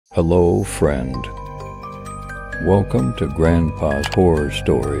Hello, friend. Welcome to Grandpa's Horror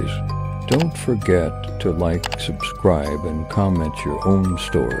Stories. Don't forget to like, subscribe, and comment your own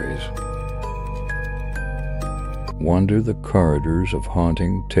stories. Wander the corridors of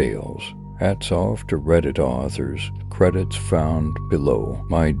haunting tales. Hats off to Reddit authors. Credits found below.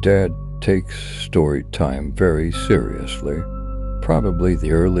 My dad takes story time very seriously. Probably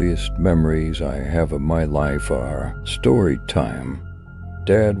the earliest memories I have of my life are story time.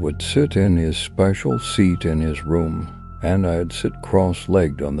 Dad would sit in his special seat in his room, and I'd sit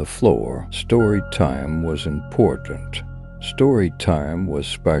cross-legged on the floor. Story time was important. Story time was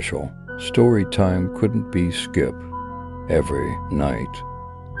special. Story time couldn't be skipped. Every night.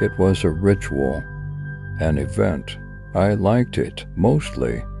 It was a ritual, an event. I liked it,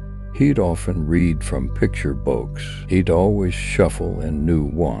 mostly. He'd often read from picture books. He'd always shuffle in new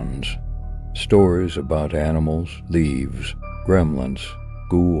ones. Stories about animals, leaves, gremlins,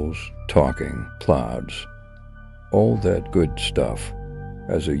 ghouls, talking, clouds. All that good stuff.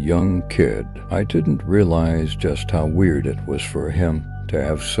 As a young kid, I didn't realize just how weird it was for him to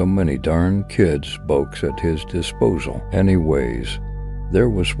have so many darn kids' books at his disposal. Anyways, there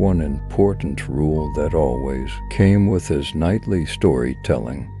was one important rule that always came with his nightly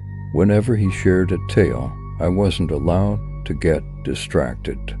storytelling. Whenever he shared a tale, I wasn't allowed to get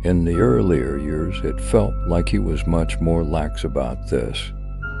distracted. In the earlier years, it felt like he was much more lax about this.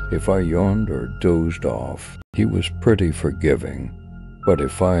 If I yawned or dozed off, he was pretty forgiving. But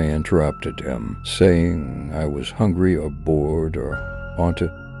if I interrupted him, saying I was hungry or bored or wanted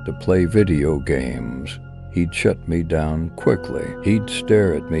to play video games, he'd shut me down quickly. He'd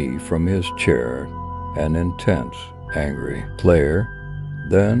stare at me from his chair, an intense, angry glare.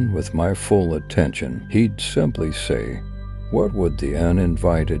 Then, with my full attention, he'd simply say, "What would the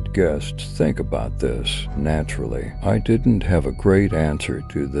uninvited guests think about this?" Naturally, I didn't have a great answer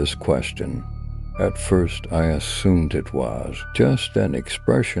to this question. At first, I assumed it was just an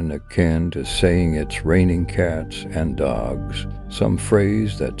expression akin to saying it's raining cats and dogs, some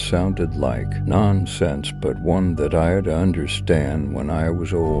phrase that sounded like nonsense, but one that I'd understand when I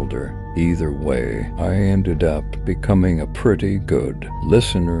was older. Either way, I ended up becoming a pretty good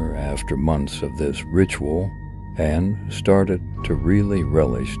listener after months of this ritual, and started to really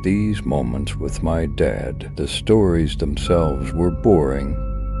relish these moments with my dad. The stories themselves were boring,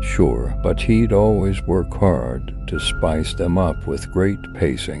 sure, but he'd always work hard to spice them up with great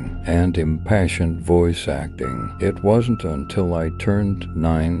pacing and impassioned voice acting. It wasn't until I turned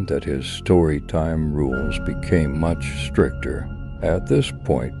 9 that his storytime rules became much stricter. At this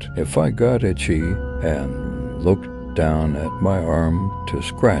point, if I got itchy and looked down at my arm to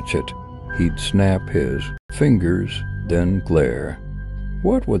scratch it, he'd snap his fingers, then glare.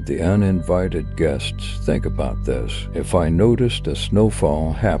 What would the uninvited guests think about this? If I noticed a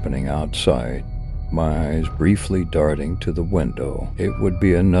snowfall happening outside, my eyes briefly darting to the window, it would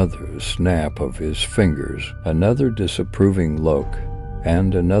be another snap of his fingers, another disapproving look,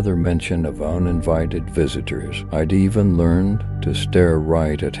 and another mention of uninvited visitors. I'd even learned to stare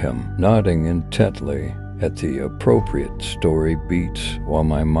right at him, nodding intently at the appropriate story beats while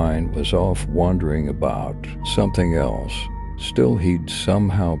my mind was off wandering about something else. Still, he'd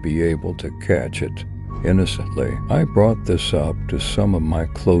somehow be able to catch it innocently. I brought this up to some of my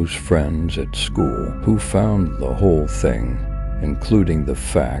close friends at school who found the whole thing, including the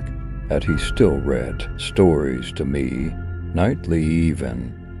fact that he still read stories to me, nightly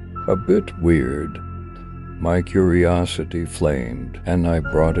even, a bit weird. My curiosity flamed, and I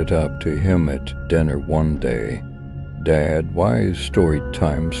brought it up to him at dinner one day. "Dad, why is story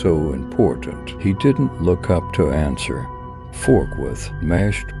time so important?" He didn't look up to answer. Fork with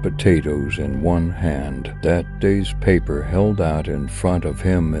mashed potatoes in one hand, that day's paper held out in front of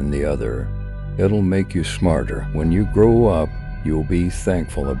him in the other. "It'll make you smarter. When you grow up, you'll be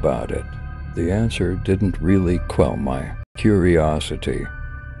thankful about it." The answer didn't really quell my curiosity.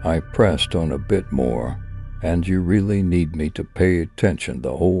 I pressed on a bit more. "And you really need me to pay attention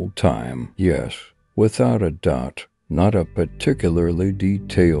the whole time?" "Yes." Without a doubt, not a particularly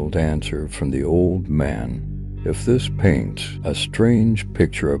detailed answer from the old man. If this paints a strange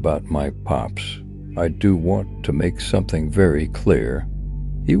picture about my pops, I do want to make something very clear.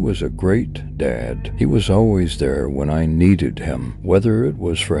 He was a great dad. He was always there when I needed him, whether it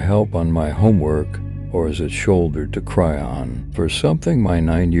was for help on my homework or as a shoulder to cry on. For something my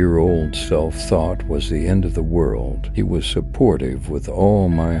 9-year-old self thought was the end of the world, he was supportive with all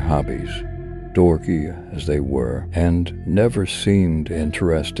my hobbies, dorky as they were, and never seemed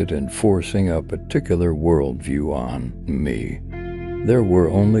interested in forcing a particular worldview on me. There were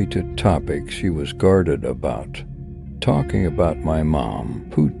only 2 topics he was guarded about: talking about my mom,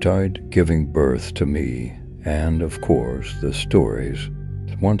 who died giving birth to me, and of course the stories.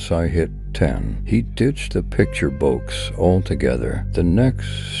 Once I hit 10, he ditched the picture books altogether. The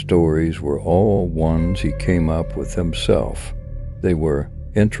next stories were all ones he came up with himself. They were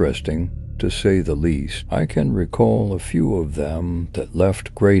interesting, to say the least. I can recall a few of them that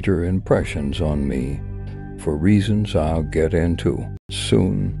left greater impressions on me, for reasons I'll get into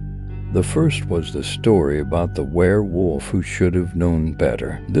soon. The first was the story about the werewolf who should have known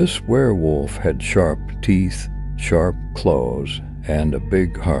better. This werewolf had sharp teeth, sharp claws, and a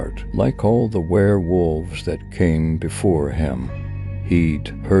big heart, like all the werewolves that came before him. He'd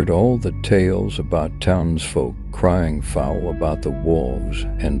heard all the tales about townsfolk crying foul about the wolves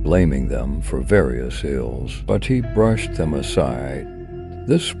and blaming them for various ills, but he brushed them aside.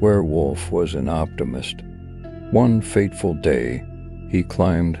 This werewolf was an optimist. One fateful day, he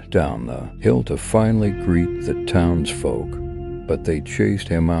climbed down the hill to finally greet the townsfolk, but they chased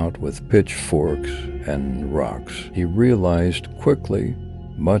him out with pitchforks and rocks. He realized quickly,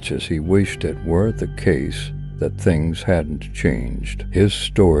 much as he wished it were the case, that things hadn't changed. His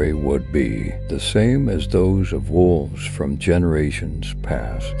story would be the same as those of wolves from generations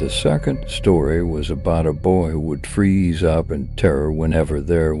past. The second story was about a boy who would freeze up in terror whenever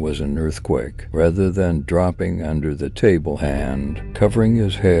there was an earthquake. Rather than dropping under the table and covering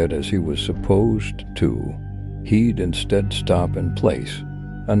his head as he was supposed to, he'd instead stop in place,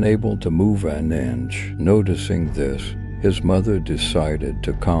 unable to move an inch. Noticing this, his mother decided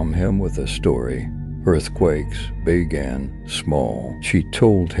to calm him with a story. Earthquakes, big and small, she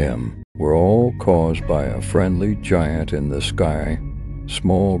told him, were all caused by a friendly giant in the sky.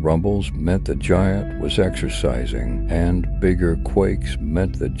 Small rumbles meant the giant was exercising, and bigger quakes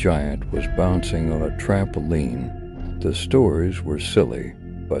meant the giant was bouncing on a trampoline. The stories were silly,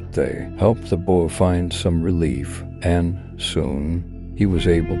 but they helped the boy find some relief, and soon he was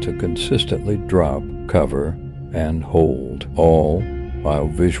able to consistently drop, cover, and hold, all while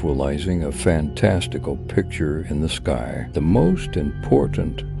visualizing a fantastical picture in the sky. The most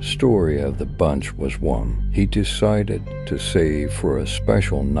important story of the bunch was one he decided to save for a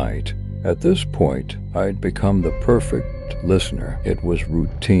special night. At this point, I'd become the perfect listener. It was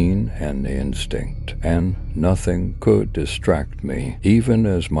routine and instinct, and nothing could distract me, even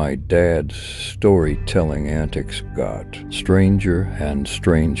as my dad's storytelling antics got stranger and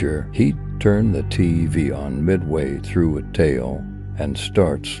stranger. He'd turn the TV on midway through a tale and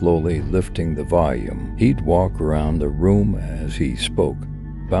start slowly lifting the volume. He'd walk around the room as he spoke,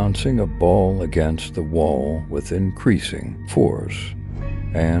 bouncing a ball against the wall with increasing force.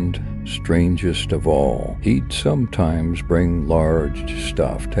 And strangest of all, he'd sometimes bring large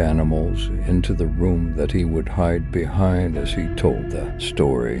stuffed animals into the room that he would hide behind as he told the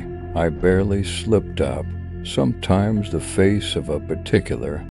story. I barely slipped up. Sometimes the face of a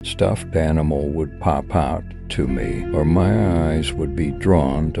particular stuffed animal would pop out to me, or my eyes would be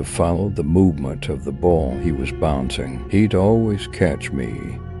drawn to follow the movement of the ball he was bouncing. He'd always catch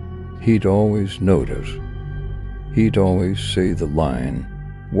me. He'd always notice. He'd always say the line,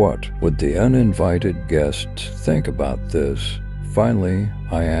 "What would the uninvited guests think about this?" Finally,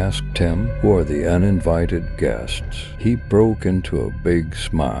 I asked him, "Who are the uninvited guests?" He broke into a big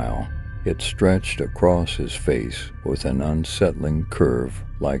smile. It stretched across his face with an unsettling curve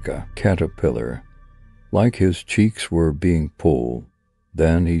like a caterpillar, like his cheeks were being pulled.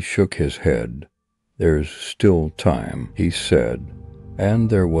 Then he shook his head. "There's still time," he said. And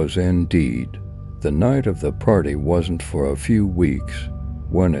there was indeed. The night of the party wasn't for a few weeks.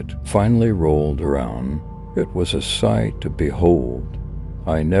 When it finally rolled around, it was a sight to behold.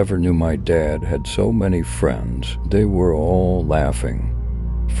 I never knew my dad had so many friends. They were all laughing,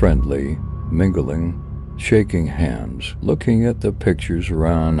 friendly, mingling, shaking hands, looking at the pictures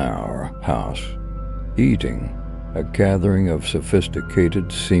around our house, eating, a gathering of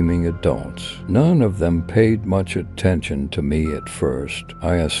sophisticated-seeming adults. None of them paid much attention to me at first.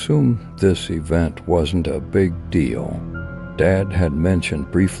 I assumed this event wasn't a big deal. Dad had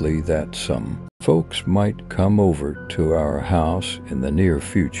mentioned briefly that some folks might come over to our house in the near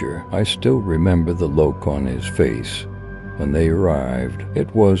future. I still remember the look on his face when they arrived.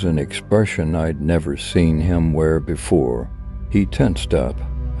 It was an expression I'd never seen him wear before. He tensed up,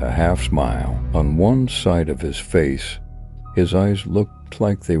 a half smile on one side of his face. His eyes looked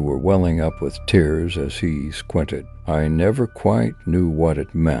like they were welling up with tears as he squinted. I never quite knew what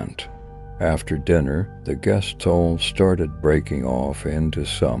it meant. After dinner, the guests all started breaking off into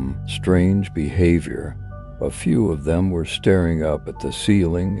some strange behavior. A few of them were staring up at the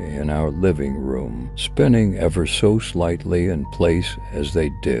ceiling in our living room, spinning ever so slightly in place as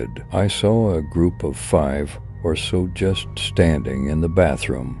they did. I saw a group of 5 or so, just standing in the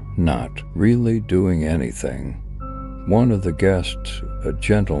bathroom, not really doing anything. One of the guests, a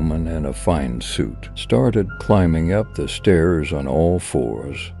gentleman in a fine suit, started climbing up the stairs on all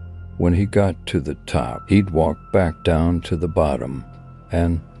fours. When he got to the top, he'd walk back down to the bottom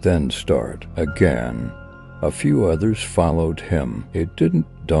and then start again. A few others followed him. It didn't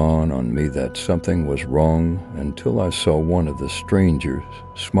dawn on me that something was wrong until I saw one of the strangers'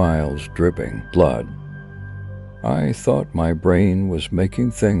 smiles dripping blood. I thought my brain was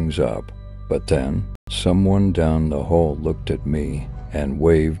making things up, but then someone down the hall looked at me and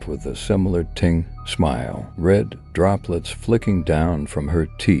waved with a similar smile, red droplets flicking down from her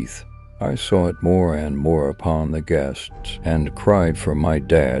teeth. I saw it more and more upon the guests and cried for my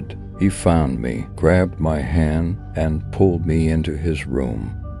dad. He found me, grabbed my hand, and pulled me into his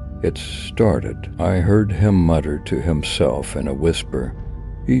room. It started. I heard him mutter to himself in a whisper.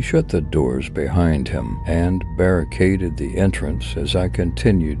 He shut the doors behind him and barricaded the entrance as I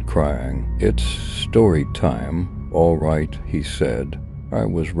continued crying. "It's story time, all right," he said. I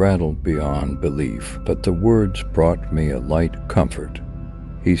was rattled beyond belief, but the words brought me a light comfort.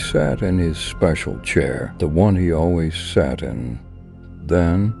 He sat in his special chair, the one he always sat in.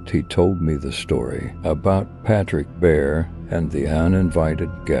 Then he told me the story about Patrick Bear and the uninvited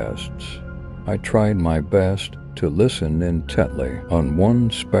guests. I tried my best to listen intently. On one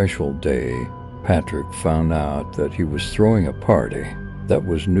special day, Patrick found out that he was throwing a party. That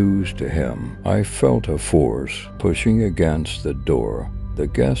was news to him. I felt a force pushing against the door. The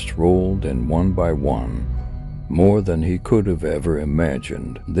guests rolled in one by one. More than he could have ever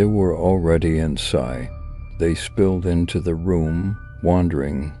imagined. They were already inside. They spilled into the room.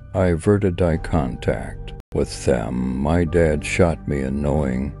 Wandering, I averted eye contact with them. My dad shot me a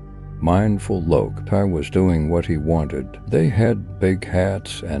knowing, mindful look. I was doing what he wanted. They had big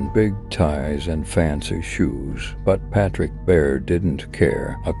hats and big ties and fancy shoes, but Patrick Bear didn't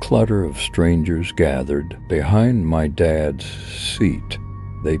care. A clutter of strangers gathered behind my dad's seat.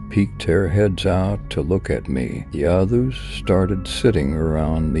 They peeked their heads out to look at me. The others started sitting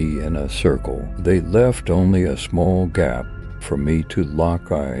around me in a circle. They left only a small gap for me to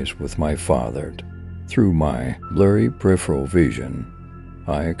lock eyes with my father. Through my blurry peripheral vision,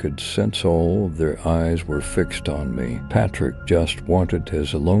 I could sense all of their eyes were fixed on me. Patrick just wanted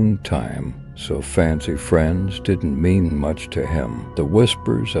his alone time, so fancy friends didn't mean much to him. The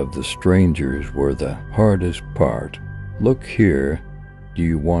whispers of the strangers were the hardest part. "Look here, do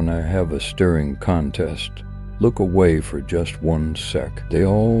you want to have a stirring contest? Look away for just 1 sec." They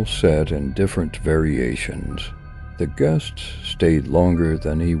all said in different variations. The guests stayed longer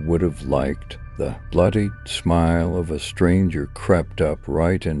than he would have liked. The bloody smile of a stranger crept up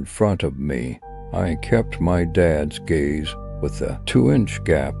right in front of me. I kept my dad's gaze with the 2-inch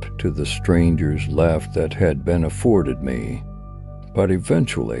gap to the stranger's left that had been afforded me. But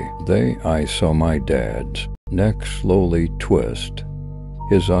eventually, I saw my dad's neck slowly twist.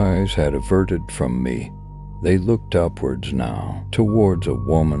 His eyes had averted from me. They looked upwards now, towards a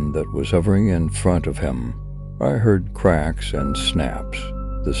woman that was hovering in front of him. I heard cracks and snaps.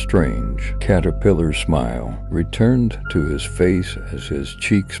 The strange caterpillar smile returned to his face as his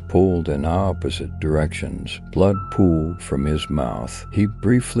cheeks pulled in opposite directions. Blood pooled from his mouth. He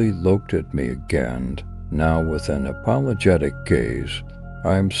briefly looked at me again, now with an apologetic gaze.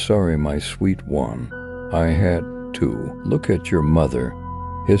 "I'm sorry, my sweet one. I had to. Look at your mother."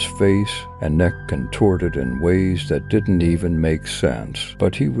 His face and neck contorted in ways that didn't even make sense,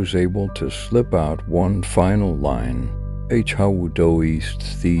 but he was able to slip out one final line. The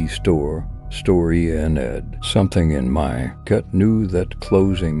story in Ed. Something in my gut knew that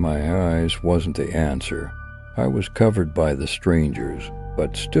closing my eyes wasn't the answer. I was covered by the strangers,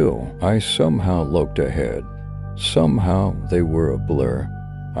 but still, I somehow looked ahead. Somehow they were a blur.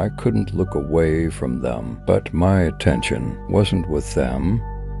 I couldn't look away from them, but my attention wasn't with them.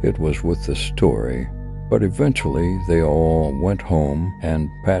 It was with the story. But eventually they all went home, and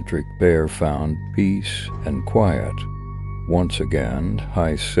Patrick Bear found peace and quiet. Once again,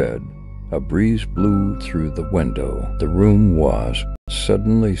 I said. A breeze blew through the window. The room was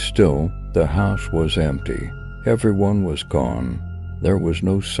suddenly still. The house was empty. Everyone was gone. There was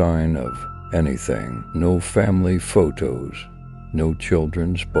no sign of anything. No family photos. No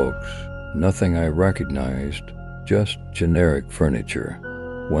children's books. Nothing I recognized. Just generic furniture.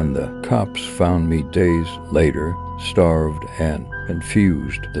 When the cops found me days later, starved and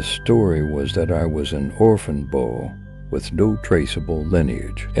confused, the story was that I was an orphan boy with no traceable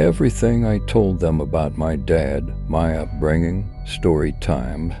lineage. Everything I told them about my dad, my upbringing, story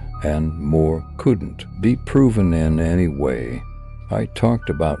time, and more couldn't be proven in any way. I talked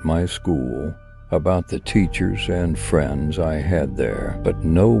about my school, about the teachers and friends I had there, but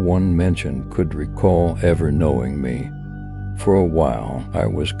no one mentioned could recall ever knowing me. For a while, I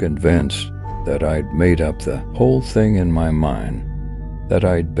was convinced that I'd made up the whole thing in my mind, that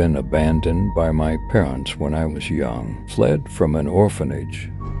I'd been abandoned by my parents when I was young, fled from an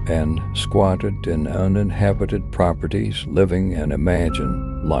orphanage, and squatted in uninhabited properties living an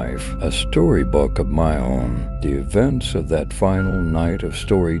imagined life, a storybook of my own. The events of that final night of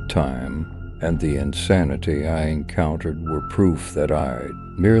story time and the insanity I encountered were proof that I'd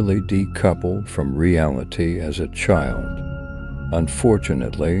merely decoupled from reality as a child.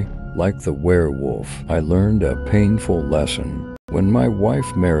 Unfortunately, like the werewolf, I learned a painful lesson. When my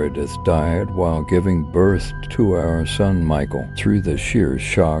wife Meredith died while giving birth to our son Michael, through the sheer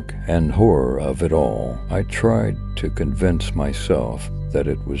shock and horror of it all, I tried to convince myself that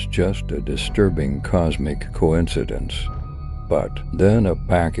it was just a disturbing cosmic coincidence. But then a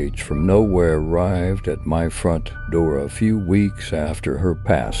package from nowhere arrived at my front door a few weeks after her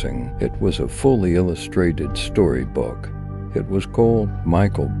passing. It was a fully illustrated storybook. It was called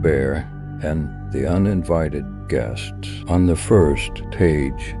Michael Bear and the Uninvited Guests. On the first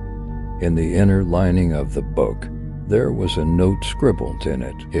page, in the inner lining of the book, there was a note scribbled in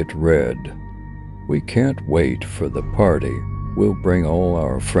it. It read, "We can't wait for the party. We'll bring all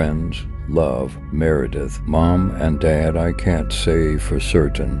our friends. Love, Meredith. Mom and Dad, I can't say for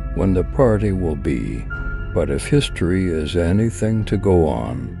certain when the party will be, but if history is anything to go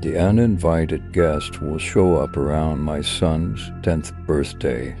on, the uninvited guest will show up around my son's 10th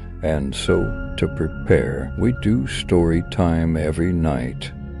birthday. And so, to prepare, we do story time every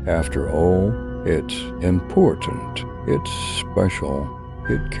night. After all, it's important. It's special.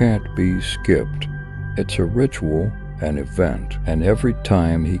 It can't be skipped. It's a ritual, an event, and every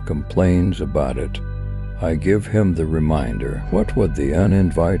time he complains about it, I give him the reminder. What would the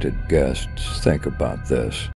uninvited guests think about this?"